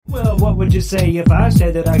what would you say if I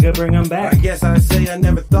said that I could bring him back? I guess I'd say I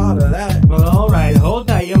never thought of that. Well, alright, hold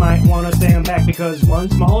tight, you might want to stand back because one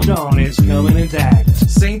small John is coming intact.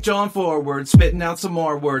 St. John forward, spitting out some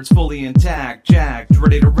more words, fully intact, jacked,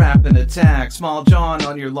 ready to rap and attack. Small John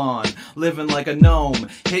on your lawn, living like a gnome,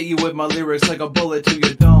 hit you with my lyrics like a bullet to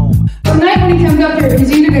your dome. Tonight when he comes up here,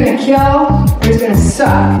 he's either gonna kill or he's gonna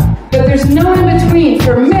suck. But there's no in between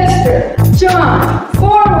for Mr. John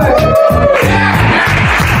Forward.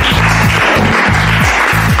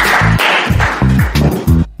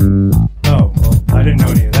 Oh, well, I didn't know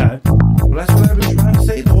any of that. Well, that's what I've been trying to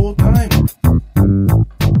say the whole time.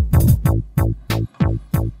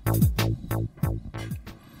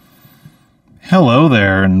 Hello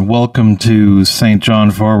there, and welcome to St. John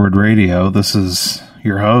Forward Radio. This is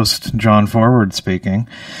your host, John Forward, speaking.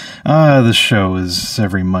 This show is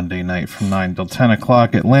every Monday night from 9 till 10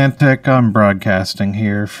 o'clock Atlantic. I'm broadcasting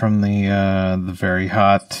here from the very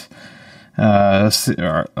hot, I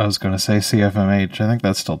was going to say CFMH. I think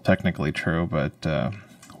that's still technically true, but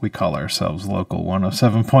we call ourselves Local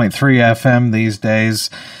 107.3 FM these days.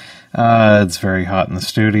 It's very hot in the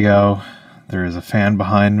studio. There is a fan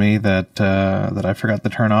behind me that I forgot to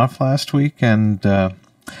turn off last week, and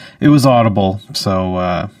it was audible.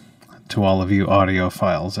 So to all of you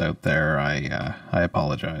audiophiles out there, I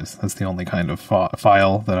apologize. That's the only kind of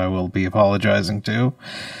file that I will be apologizing to.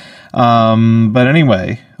 But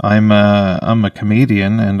anyway, I'm a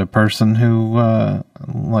comedian and a person who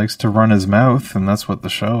likes to run his mouth, and that's what the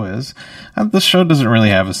show is. The show doesn't really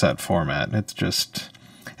have a set format. It's just,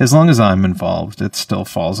 as long as I'm involved, it still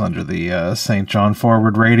falls under the St. John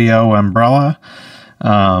Forward Radio umbrella.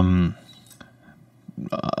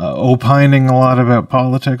 Opining a lot about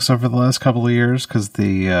politics over the last couple of years because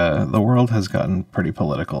the world has gotten pretty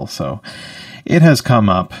political, so it has come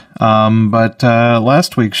up. But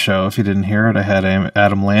last week's show, if you didn't hear it, I had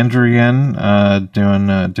Adam Landry in doing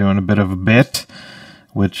a bit of a bit,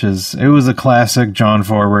 it was a classic John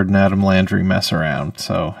Forward and Adam Landry mess around.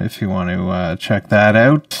 So if you want to check that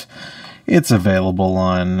out, it's available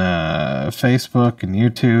on Facebook and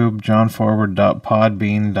YouTube,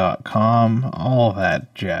 johnforward.podbean.com, all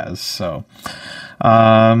that jazz. So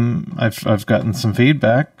I've gotten some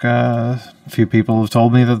feedback. A few people have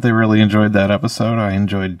told me that they really enjoyed that episode. I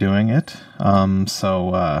enjoyed doing it.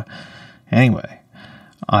 Anyway,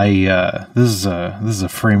 this is a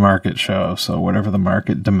free market show, so whatever the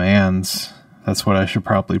market demands, that's what I should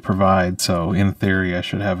probably provide. So in theory, I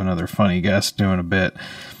should have another funny guest doing a bit.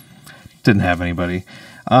 Didn't have anybody.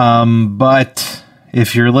 But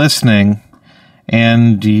if you're listening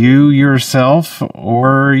and you yourself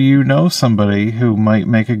or you know somebody who might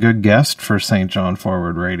make a good guest for St. John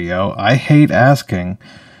Forward Radio, I hate asking.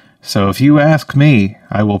 So if you ask me,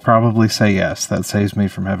 I will probably say yes. That saves me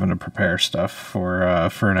from having to prepare stuff for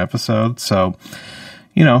an episode. So,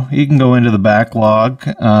 you can go into the backlog.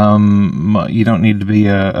 You don't need to be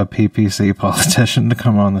a PPC politician to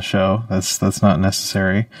come on the show. That's not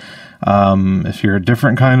necessary. If you're a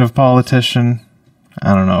different kind of politician,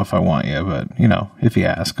 I don't know if I want you, but if you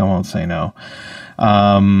ask, I won't say no.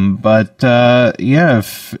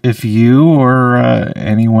 If you or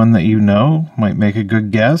anyone that you know might make a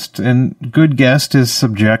good guest, and good guest is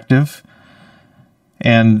subjective,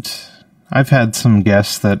 and I've had some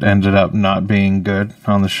guests that ended up not being good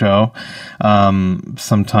on the show.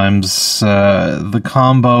 Sometimes the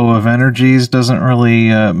combo of energies doesn't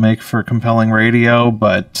really make for compelling radio,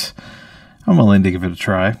 but I'm willing to give it a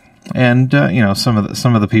try. And some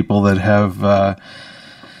of the people that have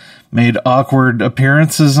made awkward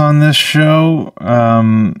appearances on this show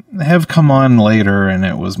have come on later, and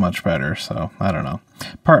it was much better. So I don't know.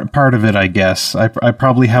 Part of it, I guess, I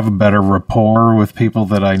probably have a better rapport with people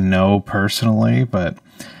that I know personally, but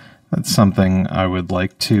that's something I would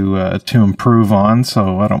like to improve on.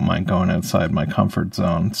 So I don't mind going outside my comfort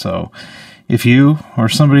zone. So if you or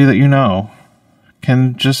somebody that you know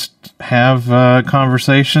can just have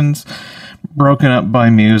conversations broken up by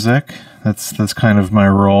music, that's kind of my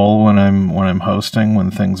role when I'm hosting. When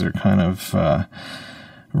things are kind of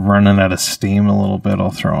running out of steam a little bit, I'll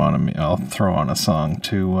throw on a song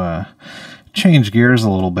to change gears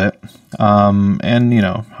a little bit, and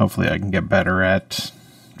hopefully I can get better at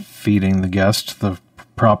feeding the guest the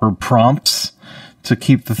proper prompts to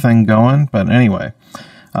keep the thing going. But anyway,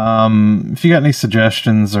 if you got any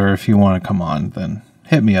suggestions or if you want to come on, then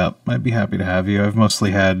hit me up. I'd be happy to have you. I've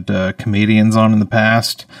mostly had comedians on in the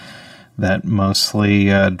past that mostly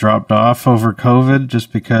dropped off over COVID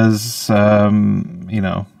just because,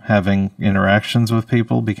 having interactions with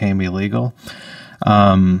people became illegal.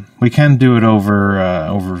 We can do it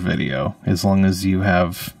over video as long as you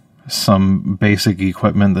have some basic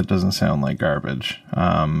equipment that doesn't sound like garbage.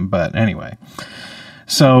 But anyway,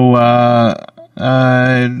 so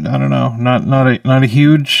I don't know, not a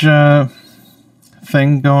huge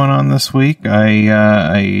thing going on this week.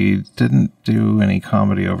 I didn't do any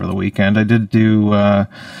comedy over the weekend. I did do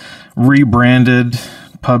rebranded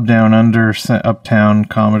Pub Down Under Uptown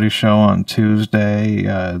comedy show on Tuesday.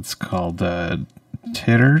 It's called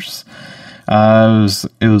Titters.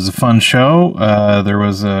 It was a fun show. There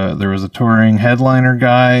was a touring headliner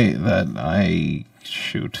guy that I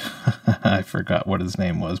forgot what his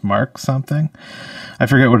name was. Mark something. I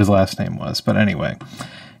forget what his last name was, but anyway,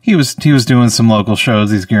 he was doing some local shows.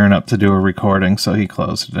 He's gearing up to do a recording, so he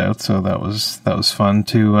closed it out. So that was fun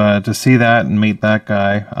to see that and meet that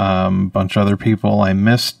guy. Bunch of other people. I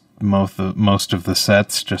missed most of the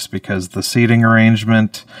sets just because the seating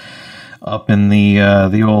arrangement up in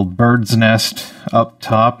the old bird's nest up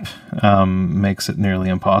top makes it nearly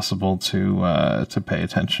impossible to pay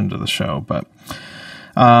attention to the show. But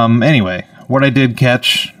anyway, what I did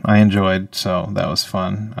catch, I enjoyed, so that was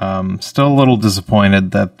fun. Still a little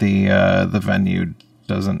disappointed that the venue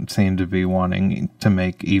doesn't seem to be wanting to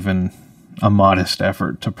make even a modest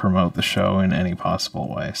effort to promote the show in any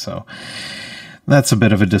possible way. So that's a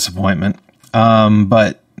bit of a disappointment.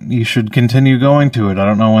 But you should continue going to it. I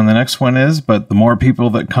don't know when the next one is, but the more people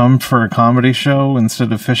that come for a comedy show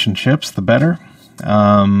instead of fish and chips, the better.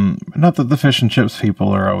 Not that the fish and chips people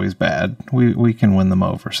are always bad. We can win them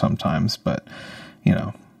over sometimes, but you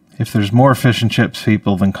know, if there's more fish and chips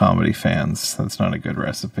people than comedy fans, that's not a good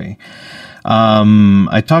recipe.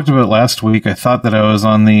 I talked about last week. I thought that I was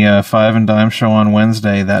on the Five and Dime show on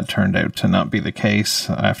Wednesday. That turned out to not be the case.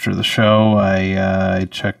 After the show, I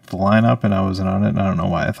checked the lineup and I wasn't on it. I don't know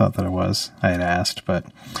why I thought that I was. I had asked, but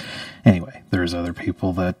anyway, there's other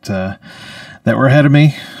people that were ahead of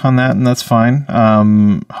me on that, and that's fine.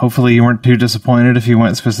 Hopefully you weren't too disappointed if you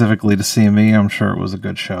went specifically to see me. I'm sure it was a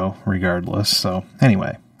good show regardless. So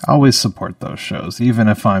anyway, always support those shows, even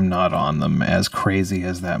if I'm not on them, as crazy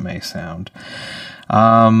as that may sound.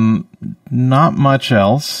 Not much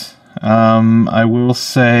else. I will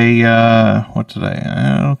say, I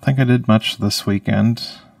don't think I did much this weekend.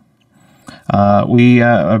 May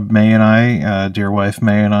and I, dear wife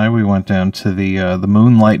May and I, we went down to the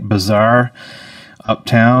Moonlight Bazaar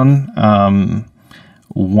uptown.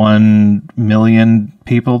 1 million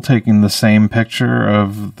people taking the same picture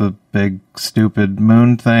of the big stupid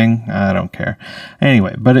moon thing. I don't care.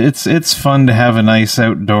 Anyway, but it's fun to have a nice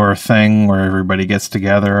outdoor thing where everybody gets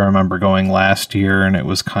together. I remember going last year and it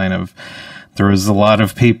was there was a lot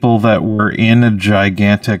of people that were in a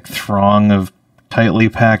gigantic throng of tightly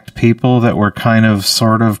packed people that were kind of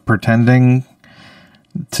sort of pretending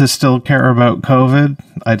to still care about COVID.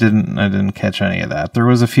 I didn't catch any of that. There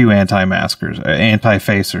was a few anti-facers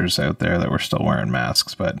out there that were still wearing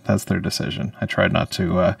masks, but that's their decision. I tried not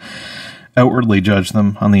to outwardly judge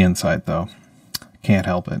them on the inside, though. Can't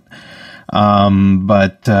help it.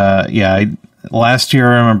 Last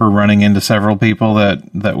year I remember running into several people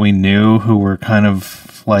that we knew who were kind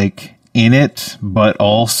of like in it, but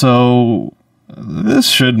also this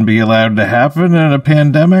shouldn't be allowed to happen in a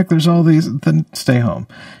pandemic. There's all these, then stay home.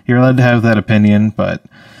 You're allowed to have that opinion, but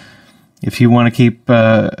if you want to keep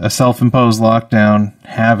a self-imposed lockdown,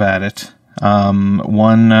 have at it.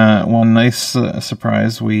 One nice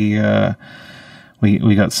surprise, we got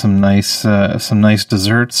some nice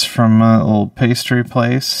desserts from a little pastry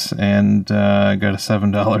place, and got a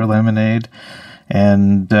 $7 lemonade.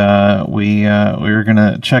 And we were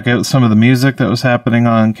gonna check out some of the music that was happening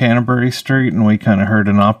on Canterbury Street, and we kind of heard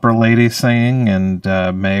an opera lady singing, and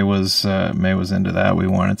May was into that. We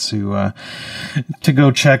wanted to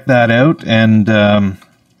go check that out, and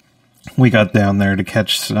we got down there to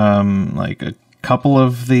catch like a couple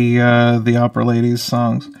of the opera lady's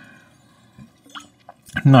songs.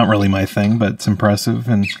 Not really my thing, but it's impressive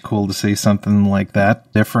and cool to see something like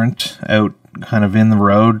that different out kind of in the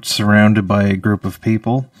road, surrounded by a group of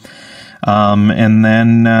people. And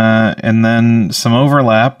then some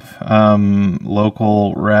overlap.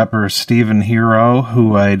 Local rapper Stephen Hero,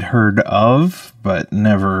 who I'd heard of, but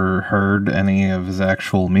never heard any of his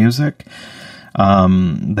actual music.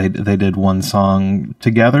 They did one song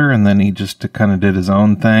together, and then he just kind of did his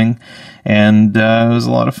own thing, and it was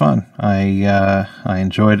a lot of fun. I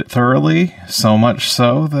enjoyed it thoroughly, so much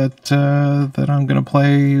so that I'm going to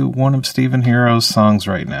play one of Stephen Hero's songs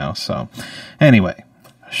right now. So anyway,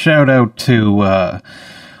 shout out to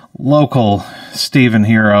local Stephen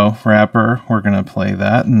Hero rapper. We're going to play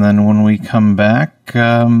that, and then when we come back,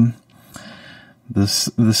 the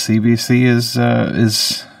CBC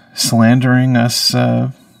is slandering us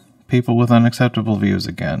people with unacceptable views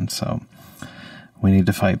again. So we need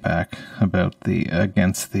to fight back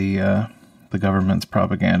against the government's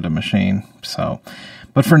propaganda machine. So,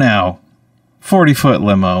 but for now, 40-foot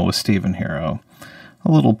limo with Stephen Hero.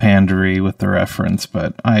 A little pandery with the reference,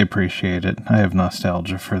 but I appreciate it. I have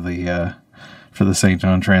nostalgia for the St.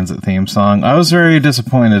 John Transit theme song. I was very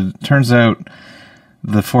disappointed. Turns out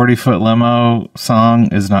the 40-foot limo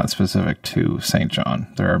song is not specific to St. John.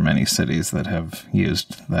 There are many cities that have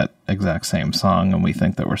used that exact same song, and we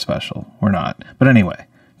think that we're special. We're not. But anyway,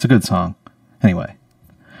 it's a good song. Anyway,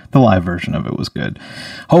 the live version of it was good.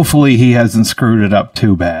 Hopefully he hasn't screwed it up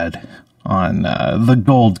too bad on the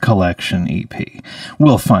Gold Collection EP.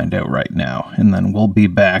 We'll find out right now, and then we'll be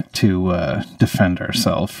back to defend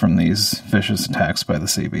ourselves from these vicious attacks by the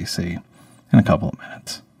CBC in a couple of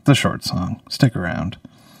minutes. It's a short song. Stick around.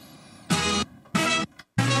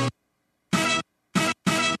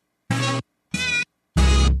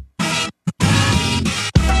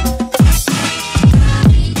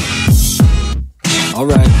 All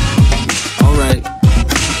right.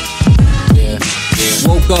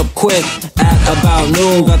 Woke up quick at about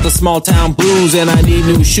noon. Got the small town blues and I need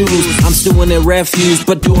new shoes. I'm stewing in refuse,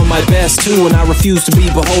 but doing my best too. And I refuse to be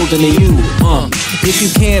beholden to you. If you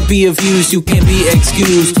can't be of use, you can't be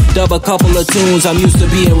excused. Dub a couple of tunes, I'm used to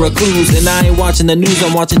being recluse. And I ain't watching the news,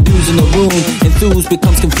 I'm watching dudes in the room. Enthused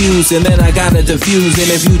becomes confused, and then I gotta diffuse.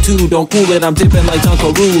 And if you two don't cool it, I'm dipping like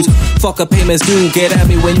Dunkaroos. Fuck a payments due, get at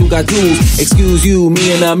me when you got tools. Excuse you,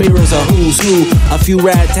 me and the mirrors are who's who. A few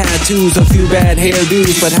rad tattoos, a few bad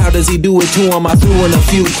hairdos. But how does he do it to him? I threw in a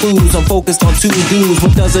few clues. I'm focused on two dudes.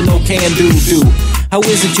 What doesn't no can do? How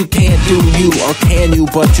is it you can't do you? Or can you,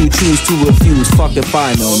 but you choose to refuse? Fuck if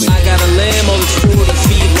I know, man. I got a limo that's 40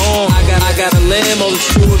 feet long. I got a limo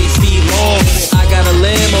that's 40 feet long. I got a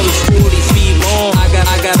limo that's 40 feet long.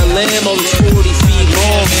 I got a limo that's 40 feet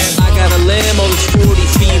long. I got a limo that's 40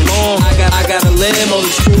 feet long. I got a limo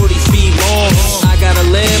that's 40 feet long. I got a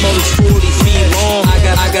limo that's 40 feet long.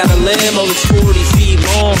 I got a limo that's 40 feet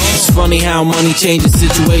long. It's funny how money changes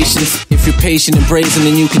situations. If you're patient and brazen,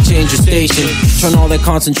 then you can change your station. Turn all that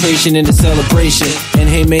concentration into celebration. And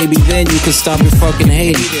hey, maybe then you can stop your fucking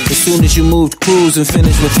hating. As soon as you moved crews and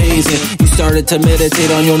finished with hazing, you started to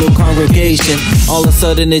meditate on your new congregation. All of a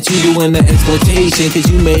sudden it's you doing the exploitation. Cause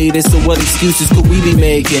you made it, so what excuses could we be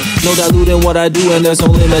making? No diluting what I do and there's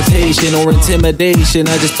no limitation or intimidation.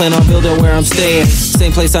 I just plan on building where I'm staying.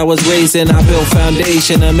 Same place I was raised in, I built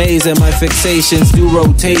foundation. Amazing, my fixations do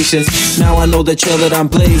rotations. Now I know the trail that I'm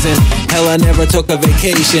blazing. Hell, I never took a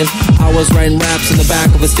vacation. I was writing raps in the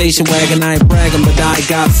back of a station wagon. I ain't bragging, but I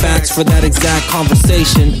got facts for that exact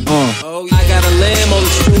conversation. I got a limo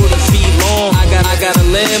that's 40 feet long. I got a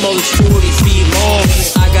limo that's 40 feet long.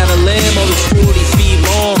 I got a limo that's 40 feet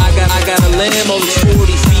long. I got a limo that's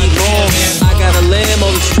 40 feet long. I got a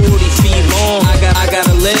limo that's 40 feet long. I got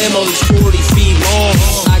a limo that's 40 feet long.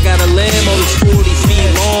 I got a limo that's 40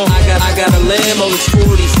 feet long. I got a limo that's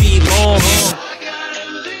 40 feet long.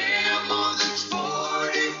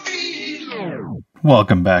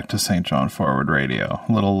 Welcome back to St. John Forward Radio.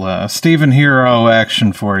 A little Stephen Hero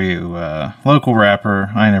action for you. Local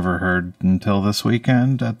rapper I never heard until this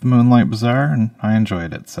weekend at the Moonlight Bazaar, and I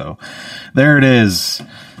enjoyed it. So there it is.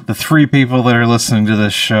 The three people that are listening to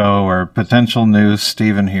this show are potential new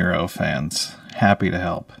Stephen Hero fans. Happy to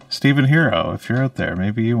help. Stephen Hero, if you're out there,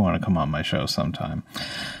 maybe you want to come on my show sometime.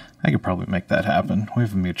 I could probably make that happen. We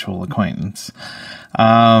have a mutual acquaintance.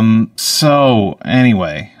 So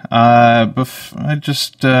anyway, I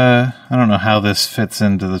don't know how this fits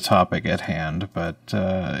into the topic at hand, but,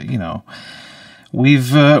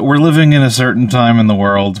 we're living in a certain time in the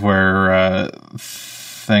world where,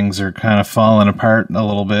 things are kind of falling apart a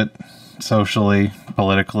little bit, socially,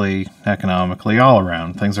 politically, economically, all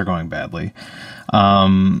around. Things are going badly.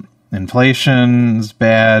 Inflation's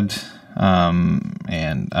bad.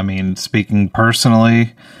 And I mean, speaking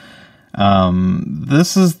personally,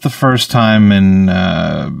 this is the first time in,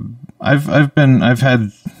 I've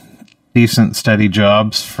had decent steady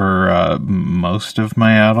jobs for, most of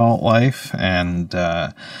my adult life. And,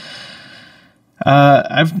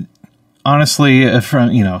 I've honestly,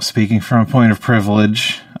 speaking from a point of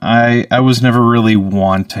privilege, I was never really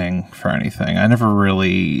wanting for anything. I never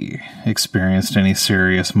really experienced any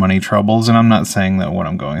serious money troubles, and I'm not saying that what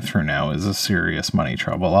I'm going through now is a serious money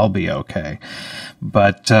trouble. I'll be okay.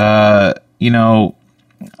 But,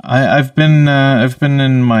 I've been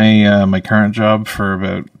in my current job for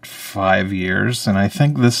about 5 years, and I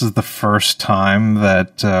think this is the first time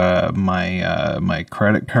that my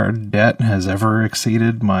credit card debt has ever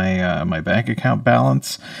exceeded my bank account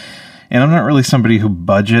balance. And I'm not really somebody who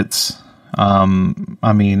budgets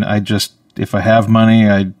I mean, if I have money,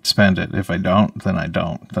 I spend it. If I don't, then I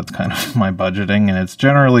don't. That's kind of my budgeting, and it's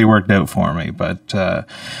generally worked out for me. But the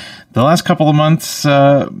last couple of months,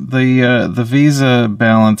 the Visa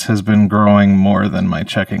balance has been growing more than my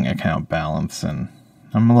checking account balance, and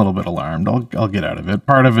I'm a little bit alarmed. I'll get out of it.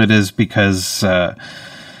 Part of it is because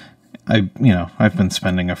I've been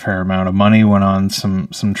spending a fair amount of money, went on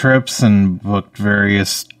some trips and booked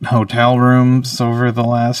various hotel rooms over the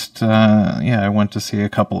last, I went to see a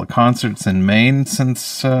couple of concerts in Maine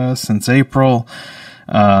since April.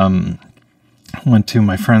 Went to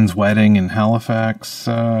my friend's wedding in Halifax,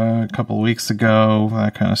 a couple of weeks ago,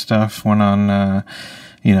 that kind of stuff. Went on, I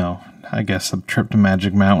guess a trip to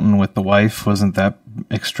Magic Mountain with the wife wasn't that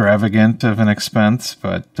extravagant of an expense,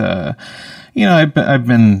 but, I've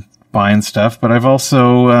been buying stuff, but I've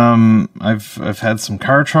also I've had some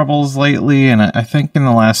car troubles lately, and I think in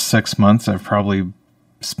the last 6 months I've probably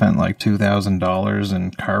spent like $2,000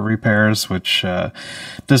 in car repairs, which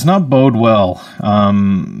does not bode well.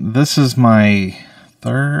 This is my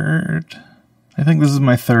third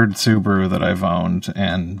Subaru that I've owned,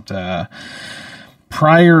 and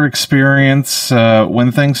prior experience,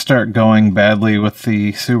 when things start going badly with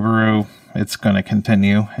the Subaru, it's going to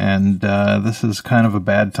continue, and this is kind of a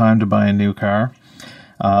bad time to buy a new car.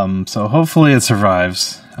 So hopefully it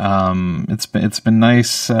survives. It's been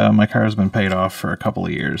nice. My car has been paid off for a couple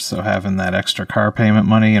of years, so having that extra car payment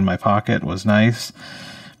money in my pocket was nice.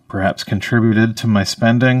 Perhaps contributed to my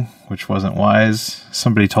spending, which wasn't wise.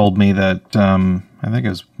 Somebody told me that, I think it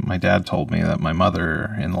was my dad told me that my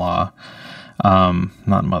mother-in-law,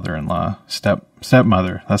 not mother-in-law,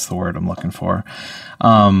 stepmother, that's the word I'm looking for.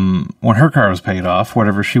 When her car was paid off,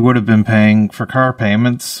 whatever she would have been paying for car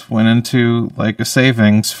payments went into like a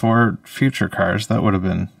savings for future cars. That would have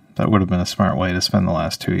been a smart way to spend the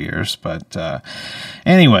last 2 years. But,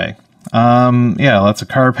 anyway, lots of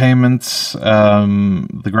car payments.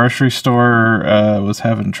 The grocery store, was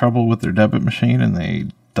having trouble with their debit machine, and they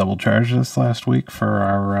double charged us last week for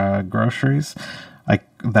our, groceries.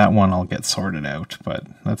 That one I'll get sorted out, but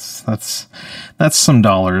that's some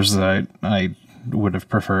dollars that I would have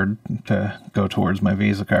preferred to go towards my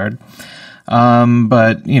Visa card.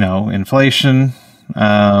 But inflation,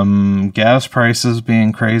 gas prices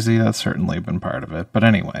being crazy, that's certainly been part of it. But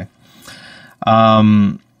anyway,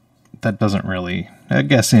 that doesn't really, I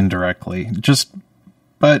guess indirectly,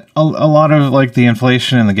 but a lot of like the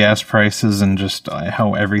inflation and the gas prices and just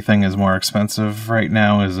how everything is more expensive right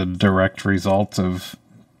now is a direct result of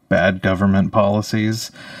bad government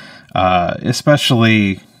policies,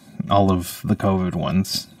 especially all of the COVID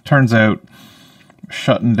ones. Turns out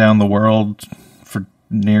shutting down the world for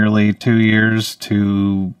nearly 2 years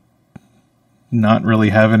to not really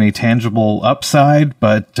have any tangible upside,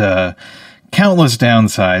 but countless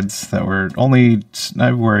downsides that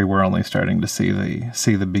I worry we're only starting to see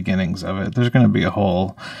the beginnings of it. There's going to be a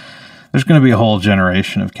whole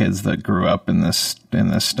generation of kids that grew up in this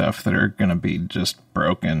stuff that are going to be just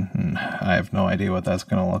broken, and I have no idea what that's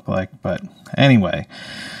going to look like. But anyway,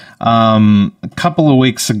 a couple of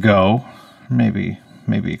weeks ago, maybe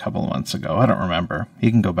a couple of months ago, I don't remember.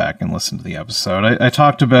 You can go back and listen to the episode. I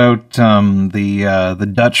talked about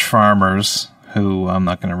the Dutch farmers, who I'm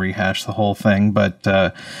not going to rehash the whole thing, but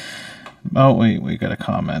we got a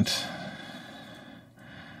comment.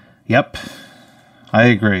 Yep, I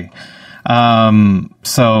agree.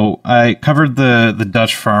 So I covered the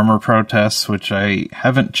Dutch farmer protests, which I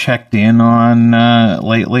haven't checked in on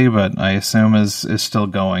lately, but I assume is still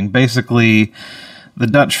going. Basically, the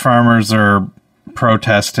Dutch farmers are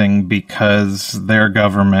protesting because their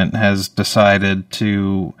government has decided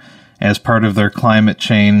to, as part of their climate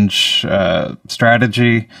change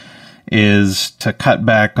strategy, is to cut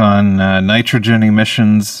back on nitrogen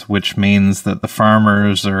emissions, which means that the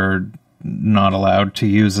farmers are not allowed to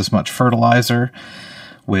use as much fertilizer,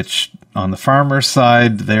 which on the farmer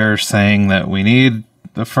side, they're saying that we need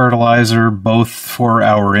the fertilizer both for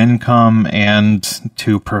our income and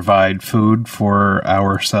to provide food for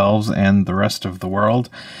ourselves and the rest of the world.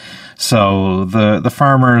 So the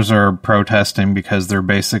farmers are protesting because they're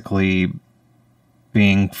basically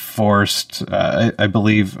being forced, I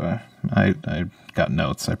believe, I got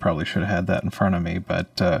notes, I probably should have had that in front of me,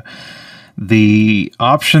 but the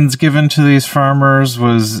options given to these farmers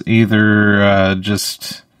was either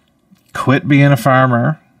just quit being a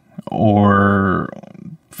farmer or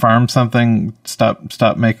farm something,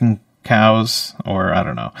 stop making cows, or I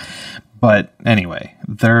don't know. But anyway,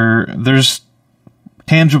 there's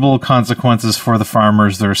tangible consequences for the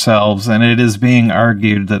farmers themselves, and it is being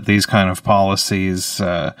argued that these kind of policies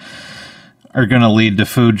are going to lead to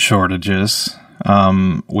food shortages.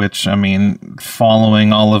 which, I mean,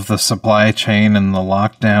 following all of the supply chain and the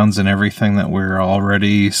lockdowns and everything that we're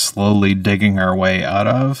already slowly digging our way out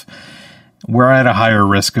of, we're at a higher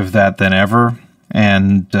risk of that than ever.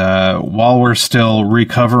 And while we're still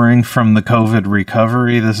recovering from the COVID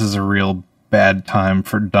recovery, this is a real bad time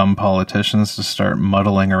for dumb politicians to start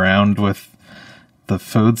muddling around with the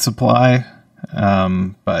food supply.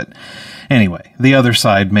 But anyway, the other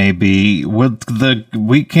side may be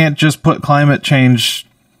we can't just put climate change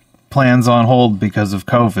plans on hold because of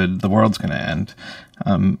COVID. The world's going to end.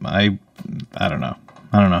 I don't know.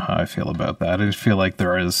 I don't know how I feel about that. I just feel like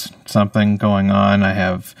there is something going on. I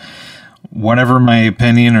have whatever my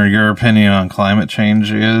opinion or your opinion on climate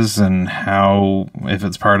change is, and how, if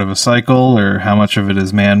it's part of a cycle or how much of it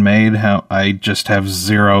is man-made, how I just have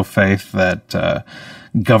zero faith that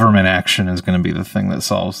government action is going to be the thing that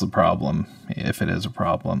solves the problem, if it is a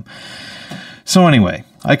problem. So anyway,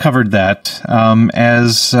 I covered that.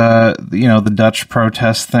 As the Dutch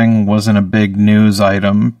protest thing wasn't a big news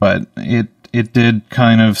item, but it did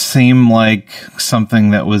kind of seem like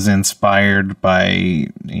something that was inspired by,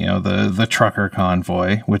 the trucker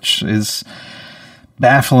convoy, which is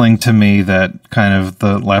baffling to me that kind of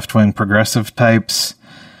the left-wing progressive types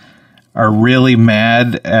are really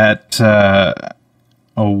mad at a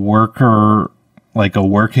working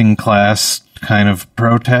class kind of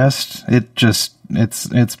protest.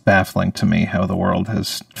 It's baffling to me how the world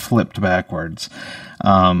has flipped backwards.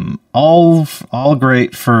 All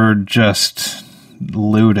great for just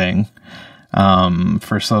looting,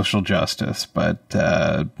 for social justice, but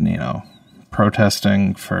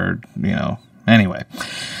protesting for anyway.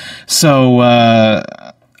 So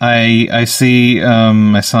I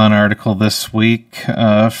saw an article this week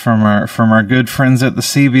from our good friends at the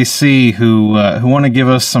CBC who want to give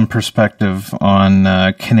us some perspective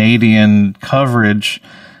on Canadian coverage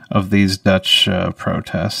of these Dutch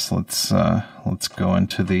protests. Let's go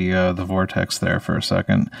into the vortex there for a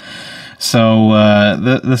second. So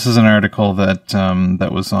this is an article that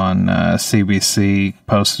was on CBC,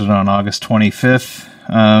 posted on August 25th.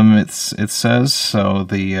 It says, so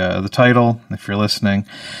the title, if you're listening,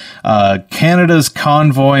 Canada's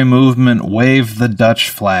convoy movement waved the Dutch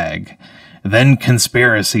flag. Then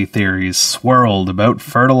conspiracy theories swirled about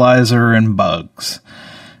fertilizer and bugs.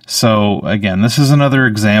 So again, this is another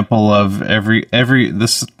example of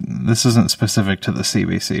this isn't specific to the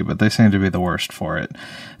CBC, but they seem to be the worst for it.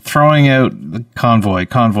 Throwing out the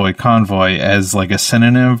convoy as like a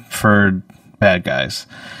synonym for bad guys.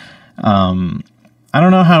 I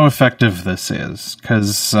don't know how effective this is,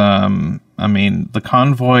 because, the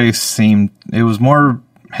convoy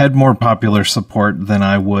had more popular support than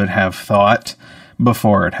I would have thought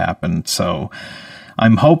before it happened. So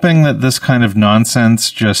I'm hoping that this kind of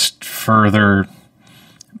nonsense just further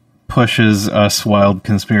pushes us wild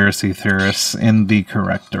conspiracy theorists in the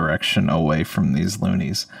correct direction away from these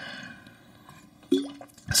loonies.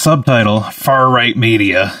 Subtitle, Far-Right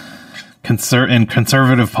Media.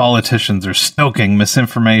 Conservative politicians are stoking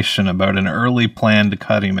misinformation about an early plan to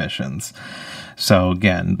cut emissions. So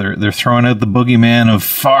again, they're throwing out the boogeyman of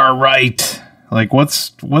far right. Like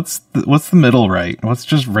what's the middle right? What's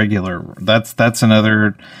just regular? That's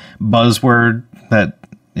another buzzword that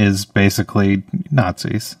is basically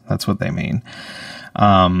Nazis. That's what they mean.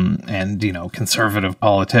 And conservative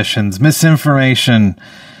politicians, misinformation.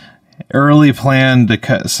 Early plan to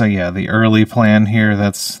cut. So yeah, the early plan here,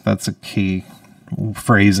 that's a key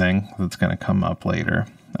phrasing that's going to come up later.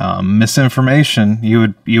 Misinformation,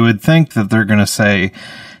 you would think that they're going to say,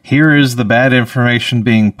 here is the bad information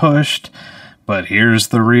being pushed, but here's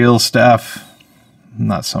the real stuff.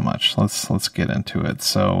 Not so much. Let's get into it.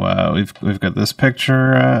 So we've got this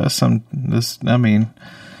picture,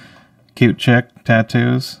 cute chick,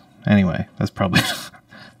 tattoos. Anyway, that's probably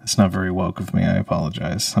that's not very woke of me. I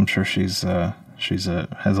apologize. I'm sure she has a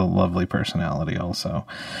lovely personality also.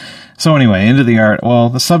 So anyway, into the art. Well,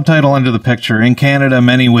 the subtitle under the picture, in Canada,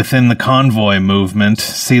 many within the convoy movement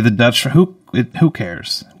see the Dutch. Who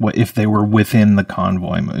cares? What if they were within the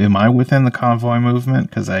convoy? Am I within the convoy movement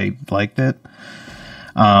because I liked it?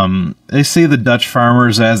 They see the Dutch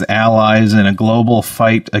farmers as allies in a global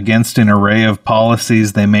fight against an array of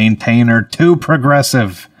policies they maintain are too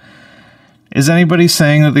progressive. Is anybody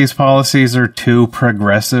saying that these policies are too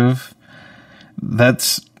progressive?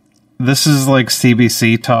 This is like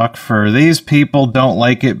CBC talk for these people don't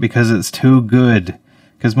like it because it's too good.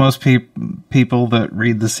 Because most people that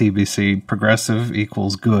read the CBC, progressive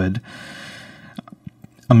equals good.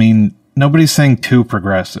 I mean, nobody's saying too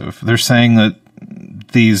progressive. They're saying that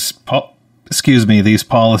these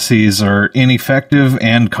policies are ineffective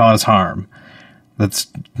and cause harm.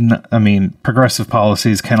 progressive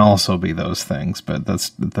policies can also be those things, but that's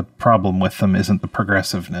the problem with them isn't the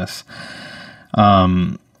progressiveness.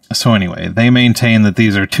 So anyway, they maintain that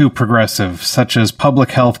these are too progressive, such as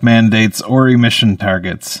public health mandates or emission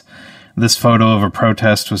targets. This photo of a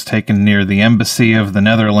protest was taken near the Embassy of the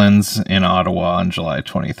Netherlands in Ottawa on July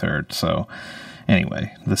 23rd. So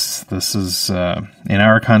anyway, this is in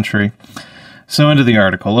our country. So into the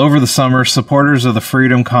article. Over the summer, supporters of the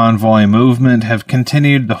Freedom Convoy movement have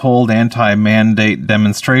continued to hold anti-mandate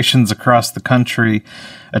demonstrations across the country,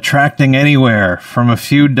 attracting anywhere from a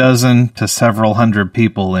few dozen to several hundred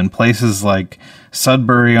people in places like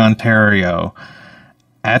Sudbury, Ontario,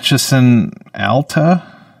 Atchison, Alta.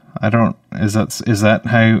 Is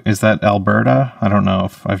that Alberta? I don't know,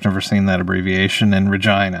 if I've never seen that abbreviation, and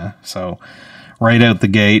Regina. So right out the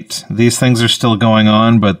gate, these things are still going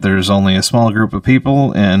on, but there's only a small group of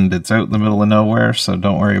people and it's out in the middle of nowhere, so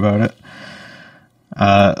don't worry about it.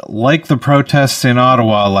 Like the protests in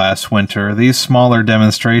Ottawa last winter, these smaller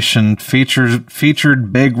demonstrations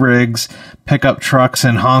featured big rigs, pickup trucks,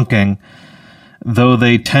 and honking, though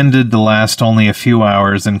they tended to last only a few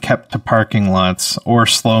hours and kept to parking lots or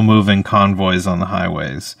slow-moving convoys on the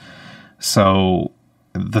highways. So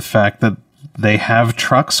the fact that they have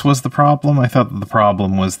trucks was the problem. I thought the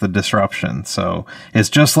problem was the disruption. So it's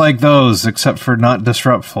just like those, except for not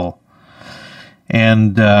disruptful.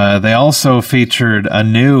 And they also featured a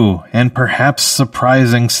new and perhaps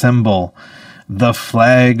surprising symbol. The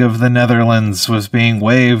flag of the Netherlands was being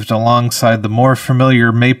waved alongside the more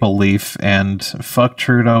familiar maple leaf and "Fuck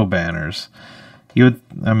Trudeau" banners.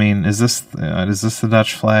 Is this the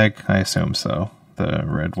Dutch flag? I assume so. The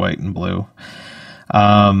red, white, and blue.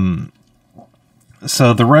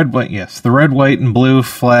 So the red, white, and blue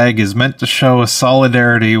flag is meant to show a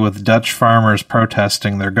solidarity with Dutch farmers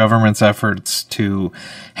protesting their government's efforts to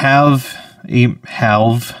halve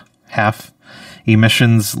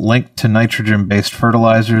emissions linked to nitrogen-based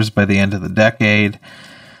fertilizers by the end of the decade.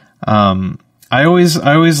 I always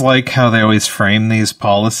like how they always frame these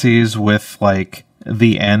policies with like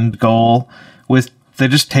the end goal. They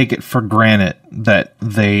just take it for granted that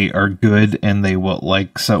they are good, and they will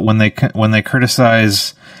so when they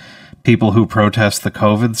criticize people who protest the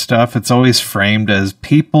COVID stuff, it's always framed as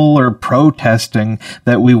people are protesting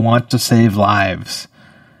that we want to save lives.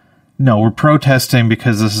 No, we're protesting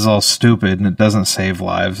because this is all stupid and it doesn't save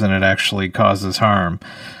lives and it actually causes harm.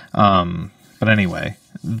 But anyway,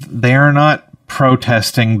 they are not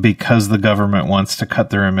protesting because the government wants to cut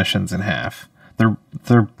their emissions in half.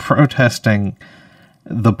 They're protesting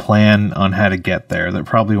the plan on how to get there that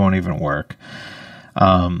probably won't even work.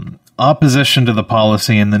 Opposition to the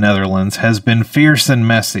policy in the Netherlands has been fierce and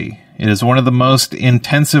messy. It is one of the most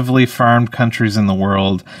intensively farmed countries in the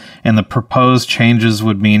world, and the proposed changes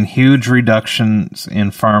would mean huge reductions in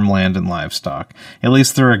farmland and livestock. At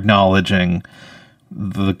least they're acknowledging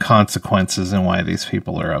the consequences and why these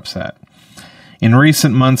people are upset. In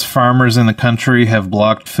recent months, farmers in the country have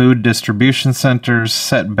blocked food distribution centers,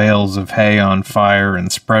 set bales of hay on fire,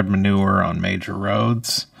 and spread manure on major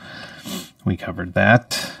roads. We covered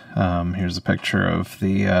that. Here's a picture of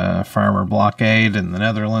the farmer blockade in the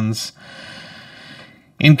Netherlands.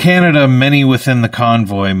 In Canada, many within the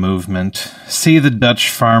convoy movement see the Dutch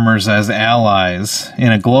farmers as allies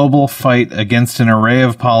in a global fight against an array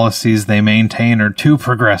of policies they maintain are too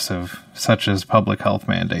progressive, such as public health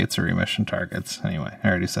mandates or emission targets. Anyway, I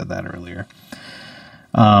already said that earlier.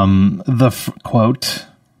 Quote,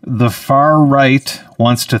 "The far right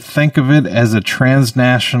wants to think of it as a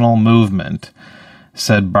transnational movement,"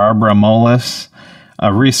 said Barbara Molis,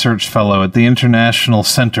 a research fellow at the International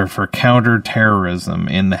Center for Counter-Terrorism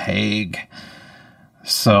in The Hague.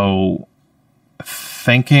 So,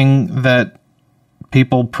 thinking that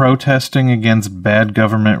people protesting against bad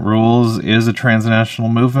government rules is a transnational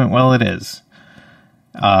movement? Well, it is.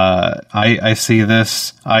 I see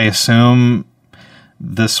this. I assume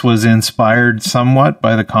this was inspired somewhat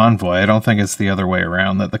by the convoy. I don't think it's the other way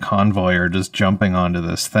around, that the convoy are just jumping onto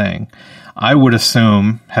this thing. I would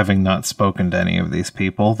assume, having not spoken to any of these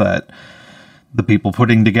people, that the people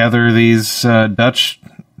putting together these Dutch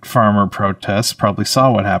farmer protests probably saw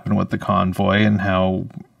what happened with the convoy and how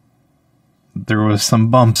there was some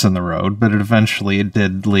bumps in the road, but it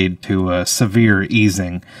did lead to a severe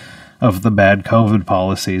easing of the bad COVID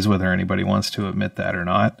policies, whether anybody wants to admit that or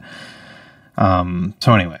not.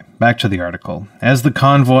 So anyway, back to the article. As the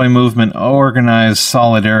convoy movement organized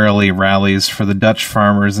solidarity rallies for the Dutch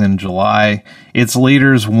farmers in July, its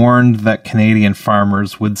leaders warned that Canadian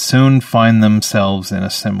farmers would soon find themselves in a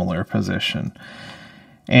similar position.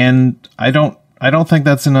 And I don't think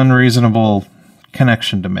that's an unreasonable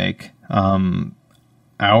connection to make.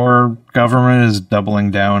 our government is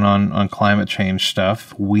doubling down on climate change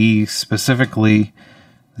stuff. We specifically,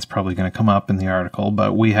 it's probably going to come up in the article,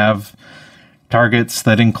 but we have targets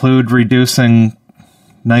that include reducing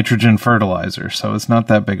nitrogen fertilizer, so it's not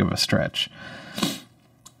that big of a stretch.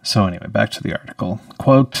 So anyway, back to the article.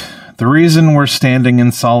 Quote, "The reason we're standing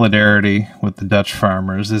in solidarity with the Dutch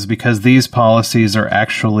farmers is because these policies are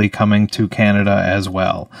actually coming to Canada as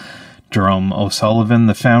well." Jerome O'Sullivan,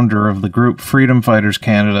 the founder of the group Freedom Fighters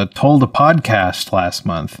Canada, told a podcast last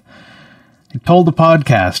month. He told a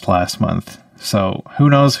podcast last month. So who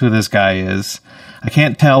knows who this guy is? I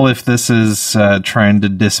can't tell if this is trying to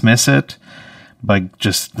dismiss it, but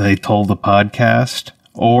just they told the podcast,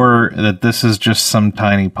 or that this is just some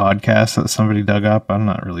tiny podcast that somebody dug up. I'm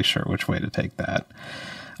not really sure which way to take that.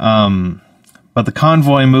 But the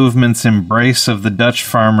convoy movement's embrace of the Dutch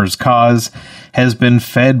farmers' cause has been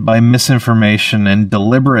fed by misinformation and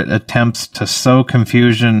deliberate attempts to sow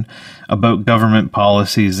confusion about government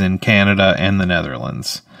policies in Canada and the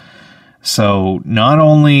Netherlands. So not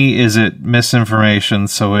only is it misinformation,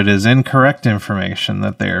 so it is incorrect information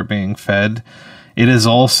that they are being fed, it is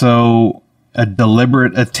also a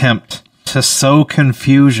deliberate attempt to sow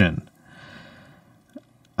confusion.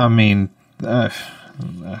 I mean,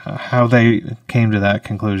 how they came to that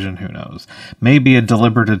conclusion, who knows? Maybe a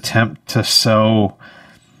deliberate attempt to sow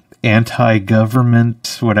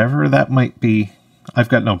anti-government, whatever that might be. I've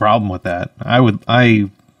got no problem with that. I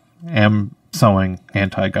am sowing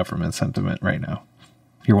anti-government sentiment right now.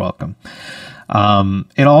 You're welcome.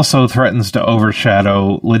 It also threatens to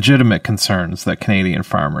overshadow legitimate concerns that Canadian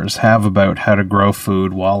farmers have about how to grow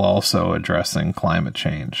food while also addressing climate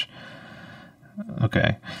change.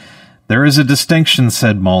 Okay. There is a distinction,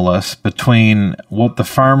 said Moelis, between what the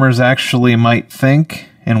farmers actually might think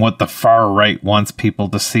and what the far right wants people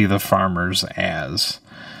to see the farmers as.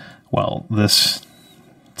 Well, this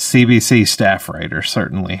CBC staff writer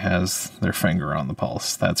certainly has their finger on the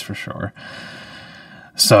pulse, that's for sure.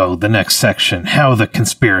 So, the next section, how the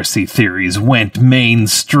conspiracy theories went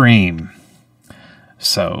mainstream.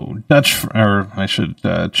 So, I should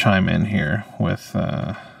chime in here with,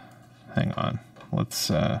 hang on,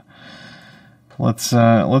 let's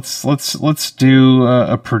do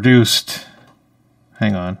a produced,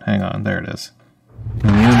 hang on, there it is.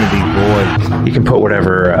 Community boy. You can put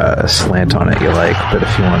whatever slant on it you like, but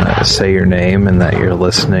if you want to say your name and that you're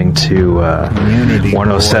listening to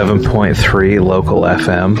 107.3 local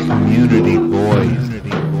FM. Community boy.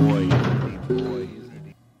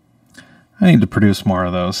 I need to produce more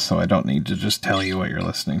of those, so I don't need to just tell you what you're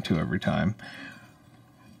listening to every time.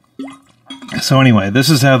 So anyway, this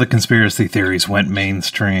is how the conspiracy theories went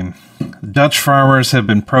mainstream. Dutch farmers have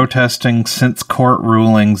been protesting since court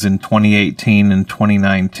rulings in 2018 and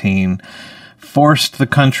 2019 forced the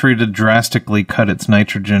country to drastically cut its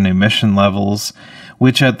nitrogen emission levels,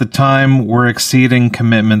 which at the time were exceeding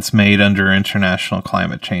commitments made under international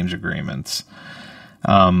climate change agreements.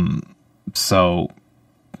 These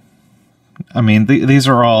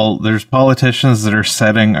are all, there's politicians that are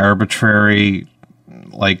setting arbitrary,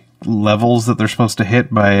 levels that they're supposed to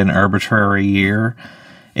hit by an arbitrary year,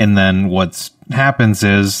 and then what happens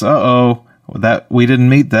is, that we didn't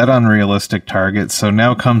meet that unrealistic target, so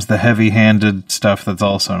now comes the heavy-handed stuff that's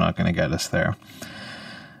also not going to get us there.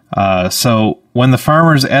 So when the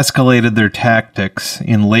farmers escalated their tactics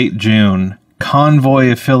in late June,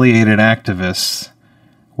 convoy-affiliated activists,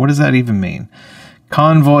 what does that even mean?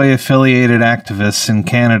 Convoy-affiliated activists in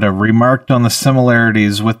Canada remarked on the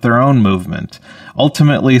similarities with their own movement,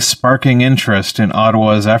 ultimately sparking interest in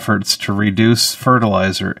Ottawa's efforts to reduce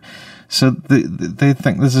fertilizer. So they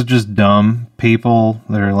think this is just dumb people.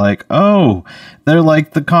 They're like, oh, they're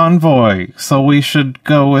like the convoy, so we should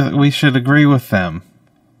agree with them.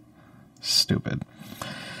 Stupid.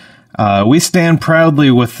 We stand proudly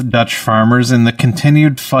with Dutch farmers in the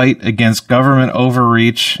continued fight against government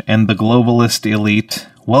overreach and the globalist elite.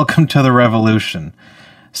 Welcome to the revolution.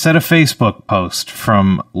 Said a Facebook post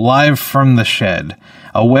from Live from the Shed,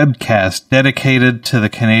 a webcast dedicated to the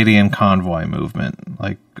Canadian convoy movement.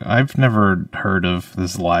 I've never heard of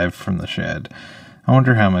this Live from the Shed. I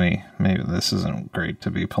wonder how many, maybe this isn't great to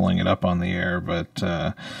be pulling it up on the air, but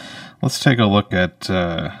let's take a look at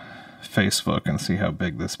Facebook and see how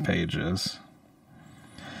big this page is.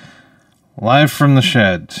 Live from the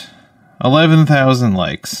Shed, 11,000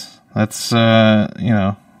 likes. That's, I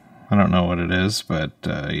don't know what it is, but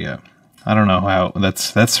yeah, I don't know how.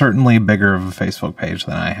 That's certainly bigger of a Facebook page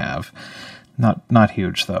than I have. Not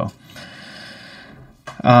huge though.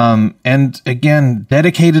 And again,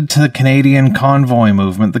 dedicated to the Canadian convoy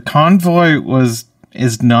movement. The convoy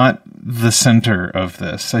is not the center of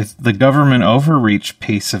this. The government overreach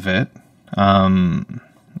piece of it, the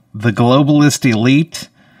globalist elite,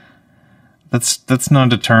 that's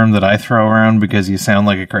not a term that I throw around because you sound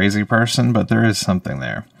like a crazy person, but there is something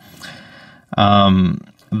there.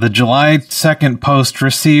 The July 2nd post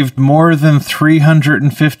received more than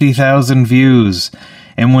 350,000 views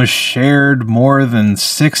and was shared more than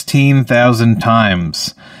 16,000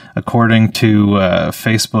 times, according to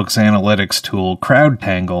Facebook's analytics tool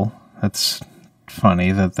CrowdTangle. That's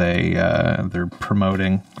funny that they're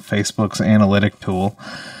promoting Facebook's analytic tool.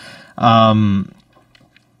 I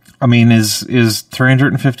mean, is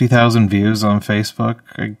 350,000 views on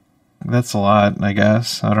Facebook? That's a lot, I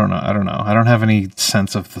guess. I don't know. I don't have any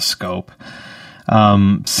sense of the scope.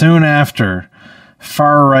 Soon after,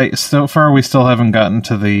 far right. So far, we still haven't gotten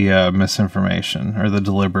to the misinformation or the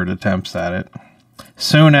deliberate attempts at it.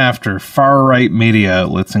 Soon after, far-right media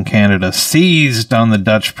outlets in Canada seized on the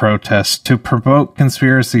Dutch protests to promote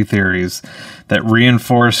conspiracy theories that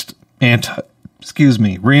reinforced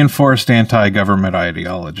anti-government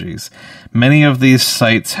ideologies. Many of these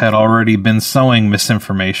sites had already been sowing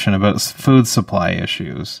misinformation about food supply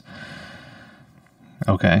issues.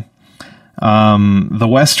 Okay. The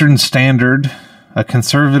Western Standard, a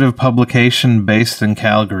conservative publication based in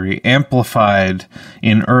Calgary, amplified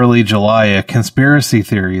in early July a conspiracy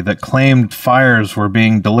theory that claimed fires were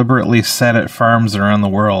being deliberately set at farms around the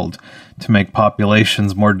world to make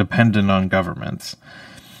populations more dependent on governments.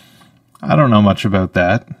 I don't know much about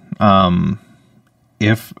that.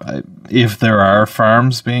 If there are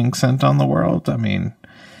farms being sent on the world, I mean,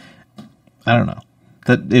 I don't know.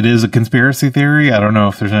 That it is a conspiracy theory. I don't know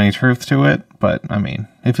if there's any truth to it, but I mean,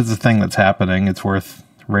 if it's a thing that's happening, it's worth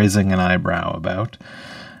raising an eyebrow about.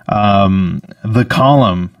 The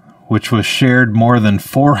column, which was shared more than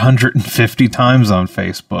 450 times on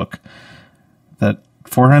Facebook, that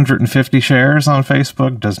 450 shares on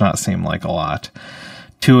Facebook does not seem like a lot,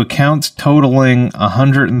 to accounts totaling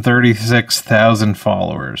 136,000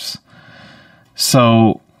 followers.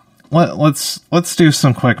 So let's do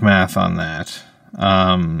some quick math on that.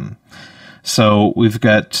 So we've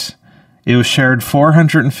got, it was shared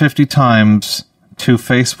 450 times to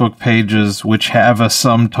Facebook pages which have a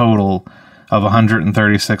sum total of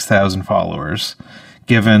 136,000 followers.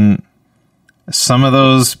 Given some of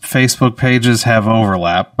those Facebook pages have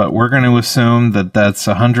overlap, but we're going to assume that that's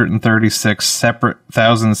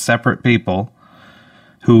 136,000 separate people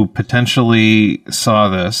who potentially saw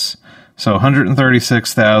this. So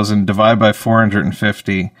 136,000 divided by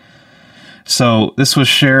 450. So this was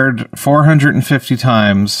shared 450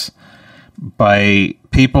 times by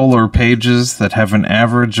people or pages that have an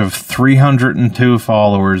average of 302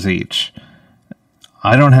 followers each.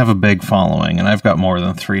 I don't have a big following, and I've got more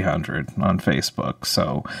than 300 on Facebook.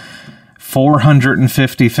 So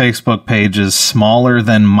 450 Facebook pages smaller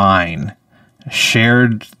than mine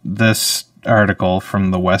shared this article from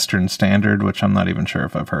the Western Standard, which I'm not even sure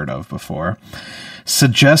if I've heard of before,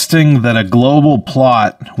 suggesting that a global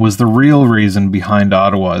plot was the real reason behind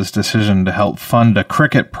Ottawa's decision to help fund a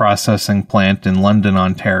cricket processing plant in London,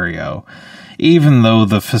 Ontario, even though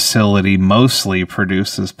the facility mostly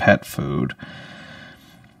produces pet food.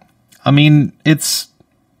 I mean,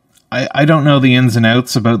 I don't know the ins and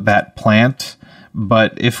outs about that plant,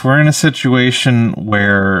 but if we're in a situation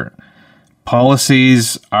where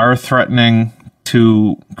policies are threatening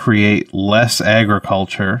to create less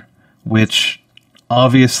agriculture, which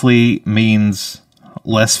obviously means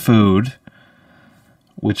less food,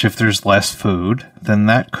 which if there's less food, then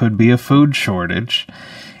that could be a food shortage.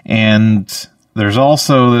 And there's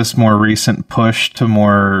also this more recent push to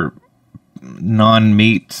more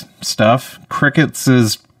non-meat stuff. Crickets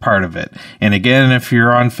is part of it. And again, if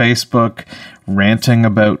you're on Facebook ranting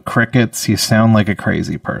about crickets, you sound like a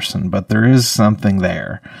crazy person, but there is something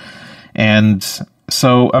there. And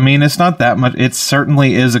so, I mean, it's not that much. It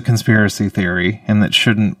certainly is a conspiracy theory, and that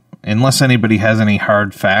shouldn't, unless anybody has any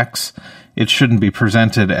hard facts, it shouldn't be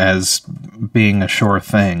presented as being a sure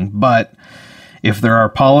thing. But if there are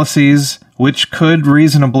policies which could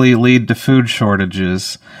reasonably lead to food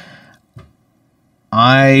shortages,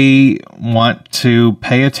 I want to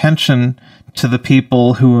pay attention to the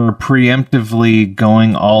people who are preemptively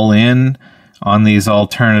going all in on these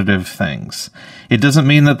alternative things. It doesn't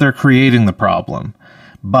mean that they're creating the problem,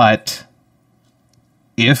 but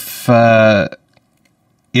if I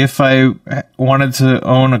wanted to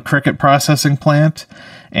own a cricket processing plant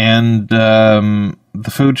and the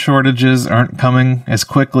food shortages aren't coming as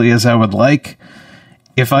quickly as I would like,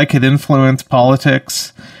 if I could influence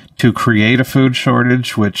politics to create a food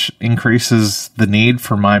shortage which increases the need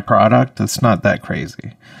for my product, it's not that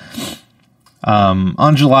crazy.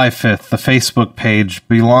 On July 5th, the Facebook page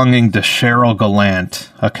belonging to Cheryl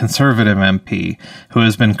Gallant, a conservative MP who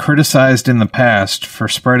has been criticized in the past for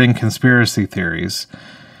spreading conspiracy theories.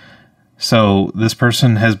 So this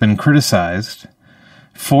person has been criticized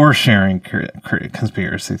for sharing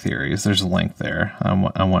conspiracy theories. There's a link there.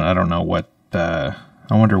 I don't know what.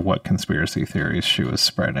 I wonder what conspiracy theories she was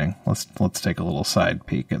spreading. Let's take a little side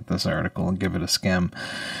peek at this article and give it a skim.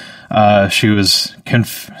 She was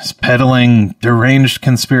peddling deranged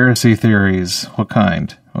conspiracy theories. What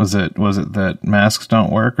kind? Was it that masks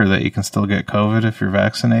don't work, or that you can still get COVID if you're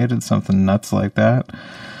vaccinated? Something nuts like that.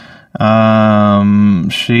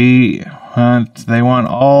 They want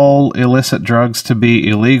all illicit drugs to be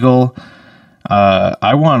illegal.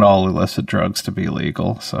 I want all illicit drugs to be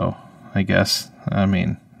legal, so I guess,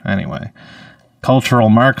 anyway. Cultural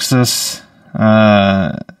Marxists,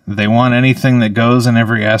 they want anything that goes in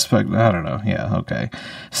every aspect. I don't know. Yeah, okay.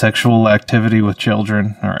 Sexual activity with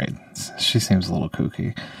children. All right. She seems a little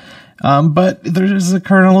kooky. But there's a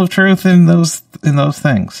kernel of truth in those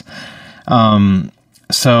things.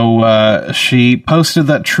 So she posted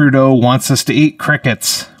that Trudeau wants us to eat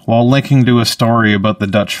crickets while linking to a story about the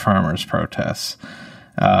Dutch farmers' protests.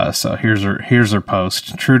 So here's her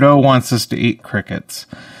post. Trudeau wants us to eat crickets.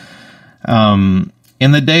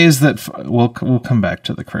 In the days that we'll come back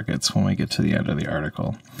to the crickets when we get to the end of the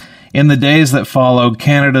article. In the days that followed,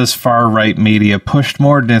 Canada's far-right media pushed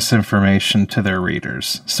more disinformation to their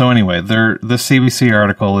readers. So anyway, the CBC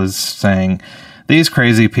article is saying these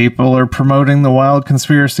crazy people are promoting the wild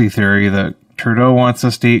conspiracy theory that Trudeau wants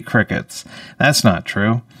us to eat crickets. That's not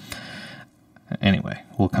true. Anyway,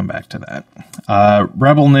 we'll come back to that.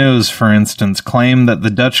 Rebel News, for instance, claimed that the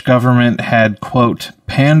Dutch government had, quote,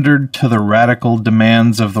 pandered to the radical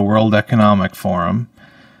demands of the World Economic Forum.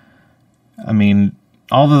 I mean,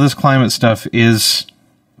 all of this climate stuff is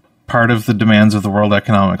part of the demands of the World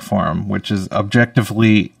Economic Forum, which is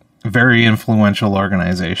objectively a very influential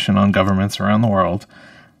organization on governments around the world.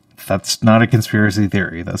 That's not a conspiracy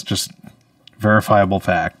theory. That's just verifiable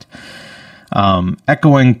fact.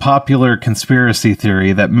 Echoing popular conspiracy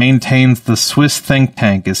theory that maintains the Swiss think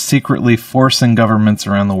tank is secretly forcing governments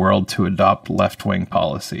around the world to adopt left-wing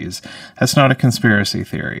policies. That's not a conspiracy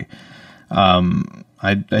theory.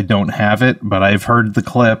 I don't have it, but I've heard the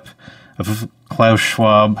clip of Klaus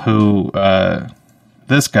Schwab, who,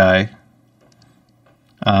 this guy,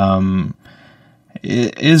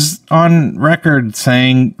 is on record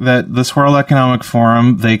saying that this World Economic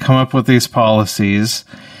Forum, they come up with these policies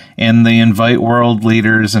and they invite world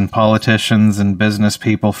leaders and politicians and business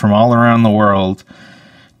people from all around the world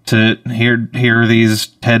to hear these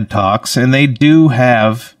TED Talks, and they do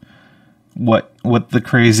have what the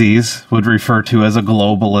crazies would refer to as a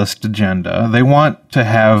globalist agenda. They want to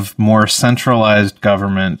have more centralized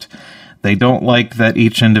government. They don't like that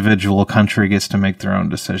each individual country gets to make their own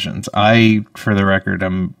decisions. I, for the record,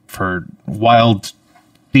 am for wild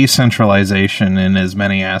decentralization in as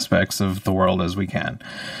many aspects of the world as we can.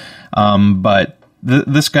 But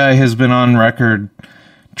this guy has been on record.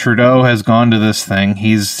 Trudeau has gone to this thing.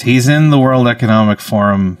 He's in the World Economic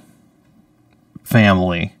Forum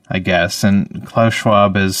family, I guess, and Klaus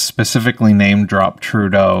Schwab has specifically name-dropped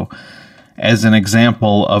Trudeau as an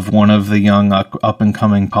example of one of the young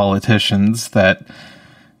up-and-coming politicians that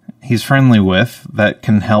he's friendly with that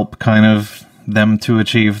can help kind of them to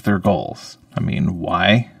achieve their goals. I mean,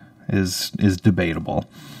 why is debatable.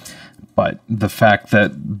 But the fact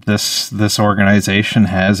that this organization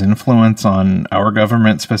has influence on our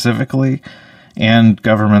government specifically and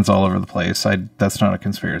governments all over the place, that's not a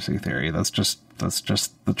conspiracy theory. That's just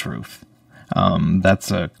the truth.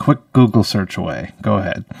 That's a quick Google search away. Go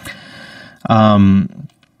ahead.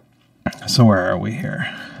 So where are we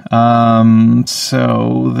here?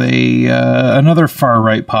 So they another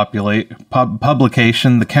far-right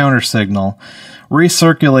publication, The Countersignal,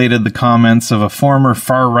 recirculated the comments of a former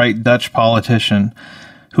far-right Dutch politician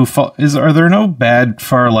who are there no bad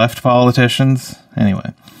far-left politicians?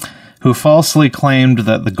 Anyway, who falsely claimed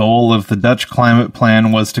that the goal of the Dutch climate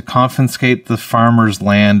plan was to confiscate the farmers'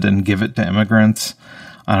 land and give it to immigrants.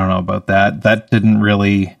 I don't know about that. That didn't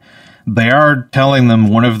really... They are telling them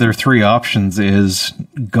one of their three options is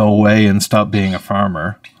go away and stop being a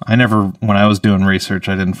farmer. When I was doing research,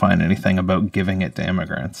 I didn't find anything about giving it to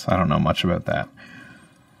immigrants. I don't know much about that.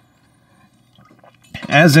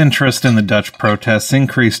 As interest in the Dutch protests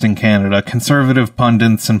increased in Canada, conservative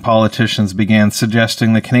pundits and politicians began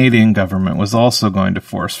suggesting the Canadian government was also going to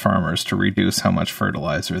force farmers to reduce how much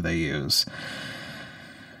fertilizer they use.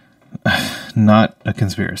 Not a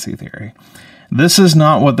conspiracy theory. This is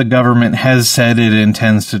not what the government has said it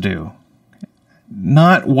intends to do.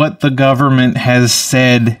 not what the government has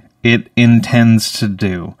said it intends to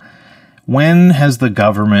do. When has the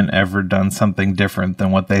government ever done something different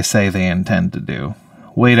than what they say they intend to do?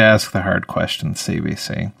 Way to ask the hard questions,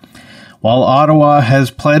 CBC. While Ottawa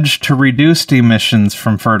has pledged to reduce emissions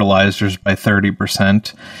from fertilizers by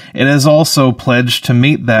 30%, it has also pledged to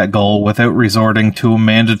meet that goal without resorting to a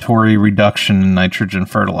mandatory reduction in nitrogen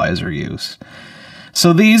fertilizer use.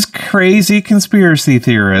 So these crazy conspiracy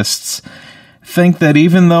theorists think that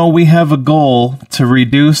even though we have a goal to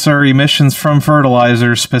reduce our emissions from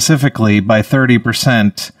fertilizer specifically by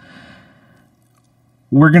 30%,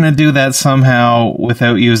 we're going to do that somehow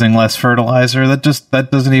without using less fertilizer. That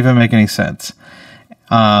doesn't even make any sense.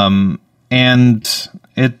 And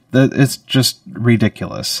it's just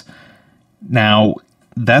ridiculous. Now,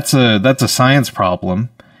 that's a science problem.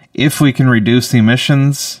 If we can reduce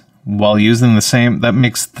emissions while using the same, that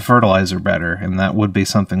makes the fertilizer better, and that would be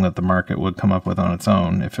something that the market would come up with on its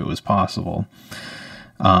own if it was possible.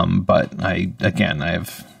 But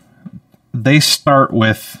they start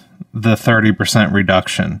with the 30%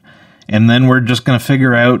 reduction, and then we're just going to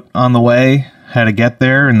figure out on the way how to get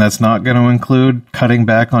there, and that's not going to include cutting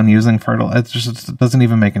back on using fertilizer. It doesn't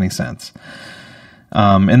even make any sense.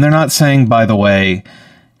 And they're not saying, by the way,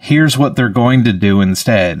 here's what they're going to do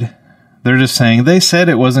instead. They're just saying they said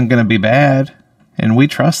it wasn't going to be bad, and we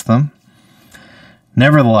trust them.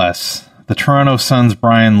 Nevertheless, the Toronto Sun's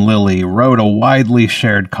Brian Lilly wrote a widely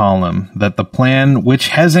shared column that the plan, which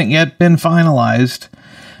hasn't yet been finalized,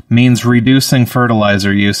 means reducing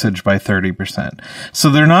fertilizer usage by 30%. So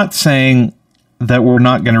they're not saying that we're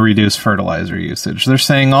not going to reduce fertilizer usage. They're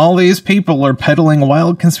saying all these people are peddling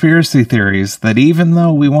wild conspiracy theories that even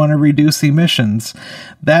though we want to reduce emissions,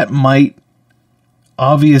 that might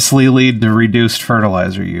obviously lead to reduced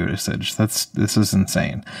fertilizer usage. This is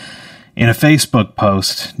insane. In a Facebook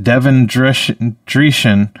post, Devin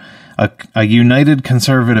Dreeshen, a United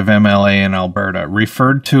Conservative MLA in Alberta,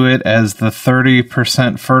 referred to it as the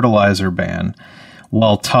 30% fertilizer ban,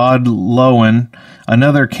 while Todd Loewen,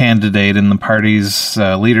 another candidate in the party's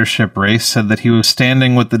leadership race, said that he was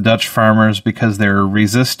standing with the Dutch farmers because they were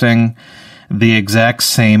resisting the exact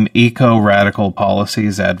same eco-radical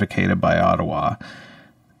policies advocated by Ottawa.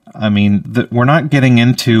 I mean, we're not getting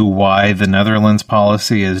into why the Netherlands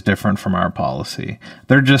policy is different from our policy.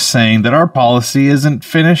 They're just saying that our policy isn't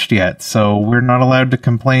finished yet, so we're not allowed to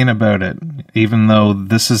complain about it, even though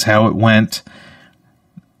this is how it went.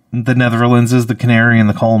 The Netherlands is the canary in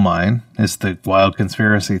the coal mine, is the wild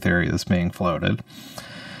conspiracy theory that's being floated.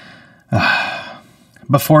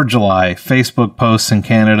 Before July, Facebook posts in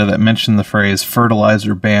Canada that mentioned the phrase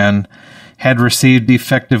fertilizer ban had received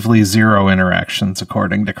effectively 0 interactions,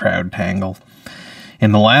 according to CrowdTangle.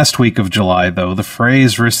 In the last week of July, though, the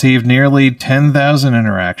phrase received nearly 10,000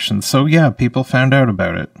 interactions, so yeah, people found out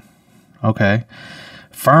about it. Okay.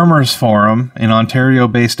 Farmers Forum, an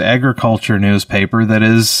Ontario-based agriculture newspaper that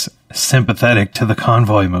is sympathetic to the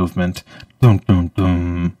convoy movement,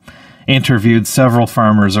 interviewed several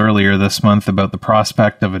farmers earlier this month about the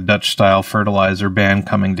prospect of a Dutch-style fertilizer ban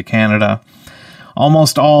coming to Canada.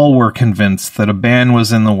 Almost all were convinced that a ban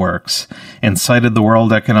was in the works and cited the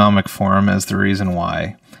World Economic Forum as the reason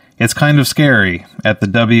why. It's kind of scary. At the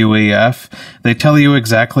WEF, they tell you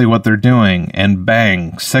exactly what they're doing, and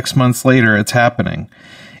bang, 6 months later it's happening.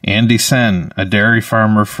 Andy Sen, a dairy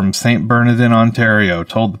farmer from St. Bernardin, Ontario,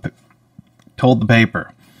 told the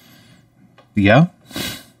paper. Yeah?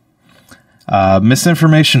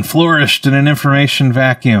 Misinformation flourished in an information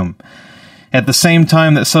vacuum. At the same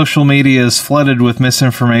time that social media is flooded with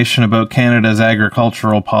misinformation about Canada's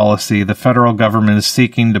agricultural policy, the federal government is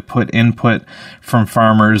seeking to put input from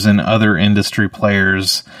farmers and other industry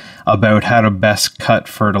players about how to best cut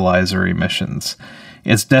fertilizer emissions.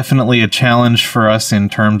 It's definitely a challenge for us in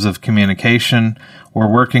terms of communication.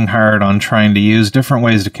 We're working hard on trying to use different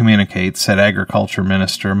ways to communicate, said Agriculture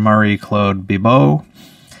Minister Marie-Claude Bibeau.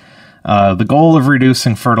 The goal of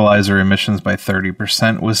reducing fertilizer emissions by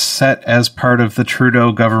 30% was set as part of the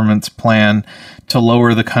Trudeau government's plan to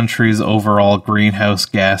lower the country's overall greenhouse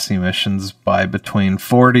gas emissions by between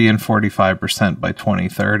 40 and 45% by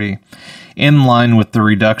 2030, in line with the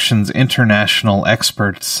reductions international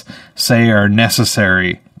experts say are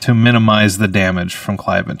necessary to minimize the damage from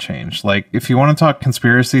climate change. Like, if you want to talk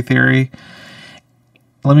conspiracy theory,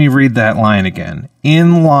 let me read that line again.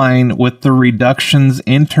 In line with the reductions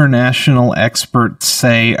international experts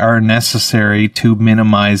say are necessary to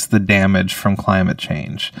minimize the damage from climate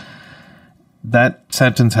change. That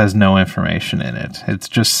sentence has no information in it. It's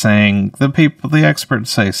just saying the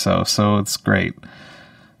experts say so it's great.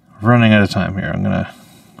 Running out of time here. I'm going to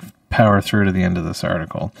power through to the end of this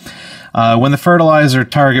article. When the fertilizer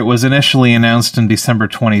target was initially announced in December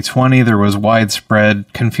 2020, there was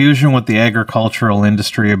widespread confusion with the agricultural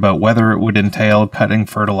industry about whether it would entail cutting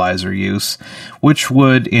fertilizer use, which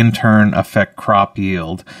would in turn affect crop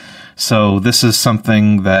yield. So this is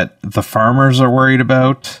something that the farmers are worried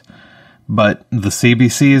about, but the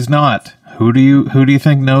CBC is not. Who do you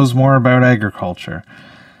think knows more about agriculture?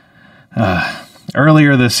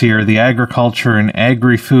 Earlier this year, the Agriculture and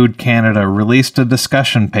Agri-Food Canada released a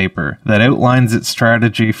discussion paper that outlines its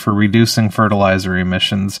strategy for reducing fertilizer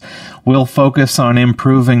emissions. Will focus on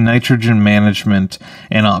improving nitrogen management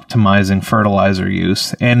and optimizing fertilizer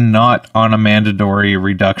use, and not on a mandatory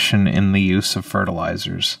reduction in the use of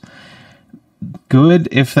fertilizers. Good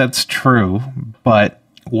if that's true, but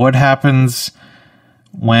what happens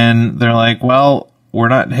when they're like, well, we're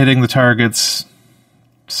not hitting the targets,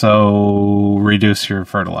 so reduce your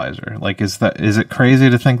fertilizer? Like, is it crazy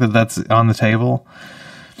to think that that's on the table?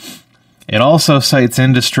 It also cites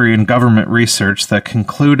industry and government research that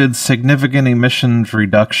concluded significant emissions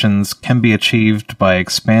reductions can be achieved by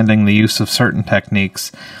expanding the use of certain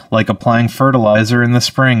techniques, like applying fertilizer in the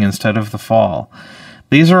spring instead of the fall.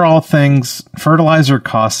 These are all things. Fertilizer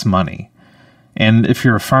costs money. And if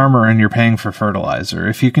you're a farmer and you're paying for fertilizer,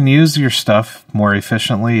 if you can use your stuff more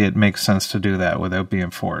efficiently, it makes sense to do that without being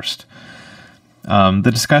forced.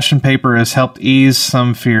 The discussion paper has helped ease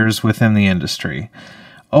some fears within the industry.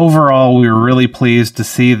 Overall, we were really pleased to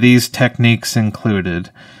see these techniques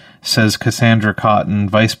included, says Cassandra Cotton,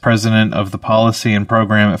 Vice President of the Policy and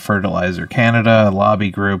Program at Fertilizer Canada, a lobby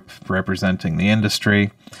group representing the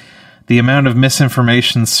industry. The amount of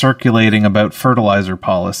misinformation circulating about fertilizer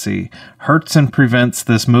policy hurts and prevents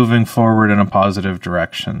this moving forward in a positive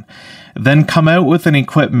direction. Then come out with an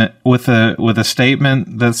equipment with a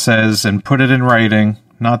statement that says, and put it in writing,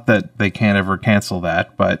 not that they can't ever cancel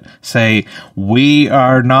that, but say, we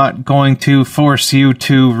are not going to force you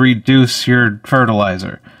to reduce your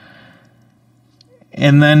fertilizer.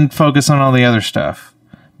 And then focus on all the other stuff.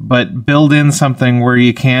 But build in something where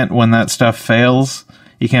you can't, when that stuff fails,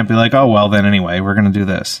 you can't be like, oh, well, then anyway, we're going to do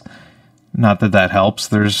this. Not that that helps.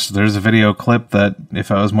 There's a video clip that,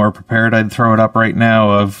 if I was more prepared, I'd throw it up right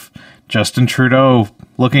now, of Justin Trudeau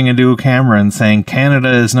looking into a camera and saying,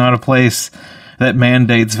 Canada is not a place that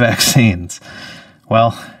mandates vaccines.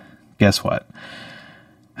 Well, guess what?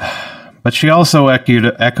 But she also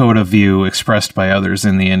echoed a view expressed by others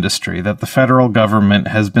in the industry that the federal government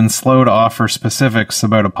has been slow to offer specifics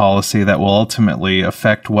about a policy that will ultimately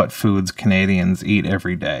affect what foods Canadians eat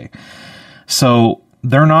every day. So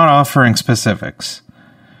they're not offering specifics.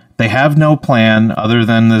 They have no plan other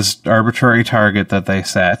than this arbitrary target that they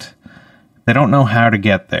set. They don't know how to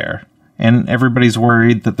get there. And everybody's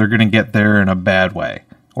worried that they're going to get there in a bad way,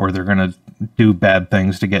 or they're going to do bad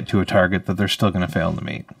things to get to a target that they're still going to fail to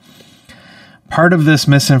meet. Part of this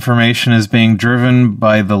misinformation is being driven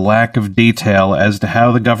by the lack of detail as to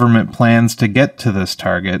how the government plans to get to this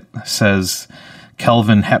target, says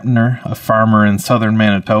Kelvin Hepner, a farmer in southern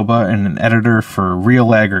Manitoba and an editor for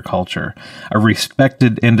Real Agriculture, a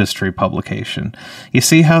respected industry publication. You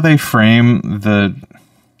see how they frame the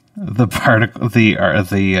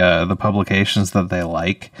publications that they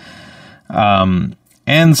like?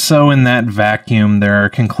 And so in that vacuum, there are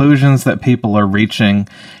conclusions that people are reaching,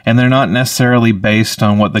 and they're not necessarily based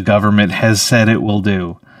on what the government has said it will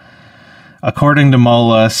do. According to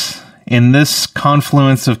Molas, in this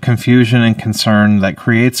confluence of confusion and concern that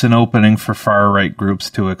creates an opening for far-right groups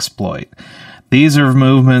to exploit. These are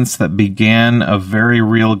movements that began of very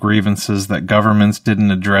real grievances that governments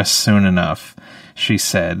didn't address soon enough, she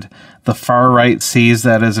said. The far right sees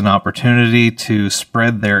that as an opportunity to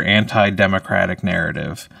spread their anti-democratic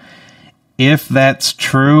narrative. If that's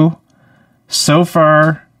true, so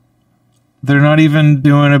far, they're not even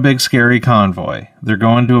doing a big scary convoy. They're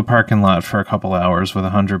going to a parking lot for a couple hours with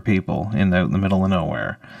 100 people in the middle of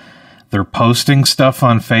nowhere. They're posting stuff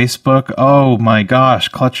on Facebook. Oh my gosh,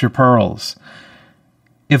 clutch your pearls.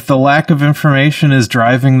 If the lack of information is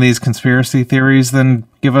driving these conspiracy theories, then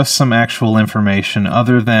give us some actual information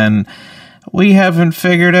other than, we haven't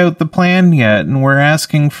figured out the plan yet and we're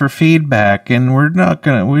asking for feedback and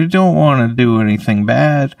we don't want to do anything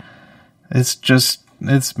bad.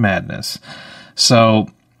 It's madness. So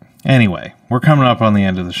anyway, we're coming up on the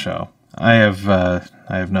end of the show. I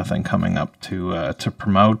have nothing coming up to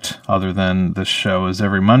promote other than this show is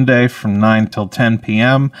every Monday from 9 till 10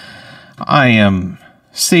 p.m. I am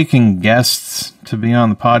seeking guests to be on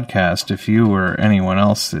the podcast if you or anyone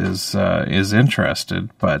else is interested,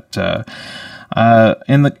 but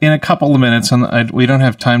in a couple of minutes, and we don't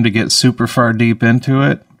have time to get super far deep into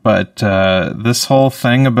it, but this whole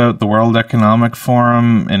thing about the World Economic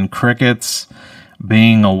Forum and crickets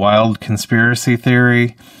being a wild conspiracy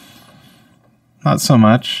theory, not so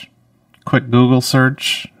much. Quick Google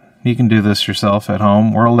search. You can do this yourself at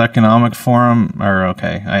home. World Economic Forum, I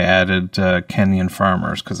added Kenyan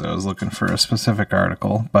farmers because I was looking for a specific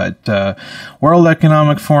article. But World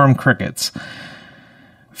Economic Forum crickets.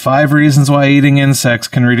 5 reasons why eating insects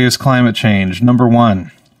can reduce climate change. Number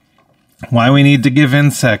 1, why we need to give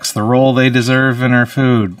insects the role they deserve in our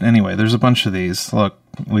food. Anyway, there's a bunch of these. Look,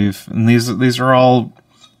 these are all.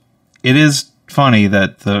 It is funny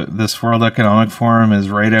that this World Economic Forum is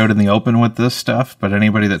right out in the open with this stuff, but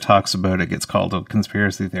anybody that talks about it gets called a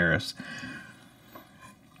conspiracy theorist.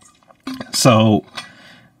 So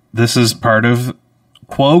this is part of,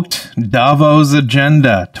 quote, Davos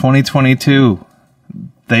Agenda 2022.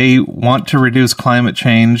 They want to reduce climate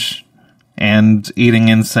change, and eating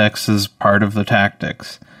insects is part of the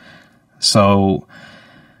tactics. So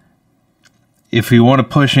if you want to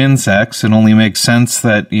push insects, it only makes sense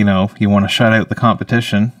that, you want to shut out the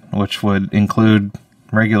competition, which would include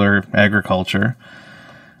regular agriculture.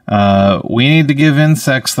 We need to give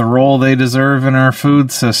insects the role they deserve in our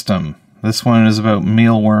food system. This one is about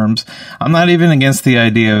mealworms. I'm not even against the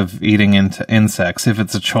idea of eating insects. If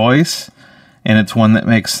it's a choice and it's one that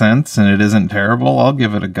makes sense and it isn't terrible, I'll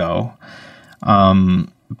give it a go.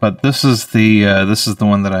 But this is the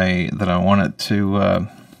one that I wanted to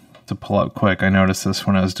pull up quick. I noticed this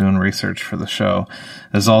when I was doing research for the show.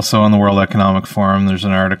 There's also on the World Economic Forum, there's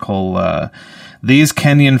an article, these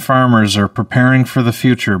Kenyan farmers are preparing for the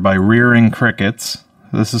future by rearing crickets.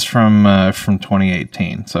 This is from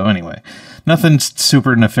 2018. So anyway, nothing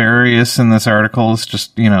super nefarious in this article. It's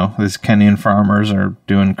just, these Kenyan farmers are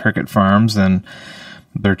doing cricket farms, and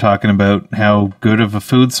they're talking about how good of a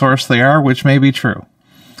food source they are, which may be true.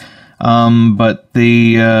 But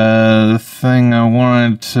the thing I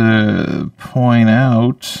wanted to point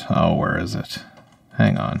out... Oh, where is it?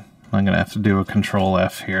 Hang on. I'm going to have to do a Control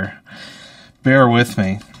F here. Bear with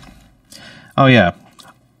me. Oh, yeah.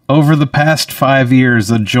 Over the past 5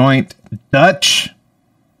 years, a joint Dutch,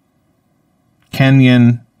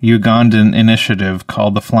 Kenyan, Ugandan initiative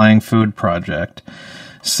called the Flying Food Project.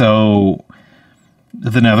 So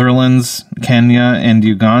the Netherlands, Kenya, and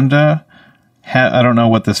Uganda... I don't know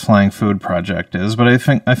what this Flying Food Project is, but I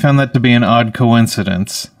found that to be an odd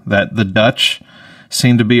coincidence that the Dutch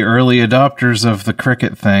seem to be early adopters of the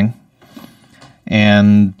cricket thing,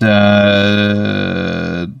 and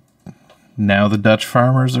now the Dutch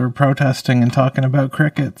farmers are protesting and talking about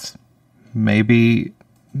crickets. Maybe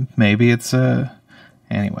it's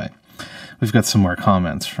anyway. We've got some more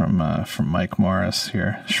comments from Mike Morris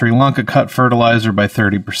here. Sri Lanka cut fertilizer by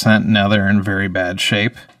 30%. Now they're in very bad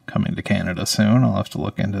shape. Coming to Canada soon. I'll have to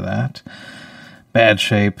look into that. Bad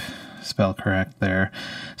shape. Spell correct there.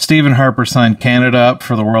 Stephen Harper signed Canada up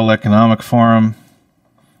for the World Economic Forum.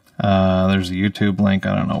 There's a YouTube link.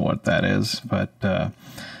 I don't know what that is. But,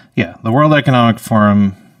 yeah, the World Economic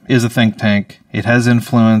Forum is a think tank. It has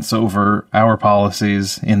influence over our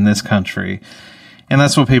policies in this country. And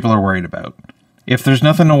that's what people are worried about. If there's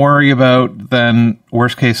nothing to worry about, then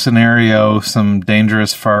worst case scenario, some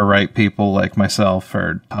dangerous far-right people like myself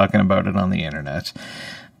are talking about it on the internet.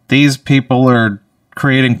 These people are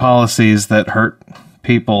creating policies that hurt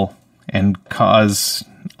people and cause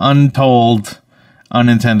untold,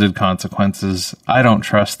 unintended consequences. I don't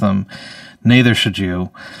trust them. Neither should you.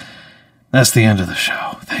 That's the end of the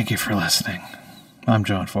show. Thank you for listening. I'm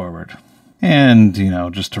John Forward. And,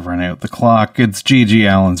 just to run out the clock, it's Gigi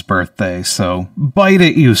Allen's birthday, so bite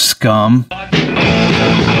it, you scum.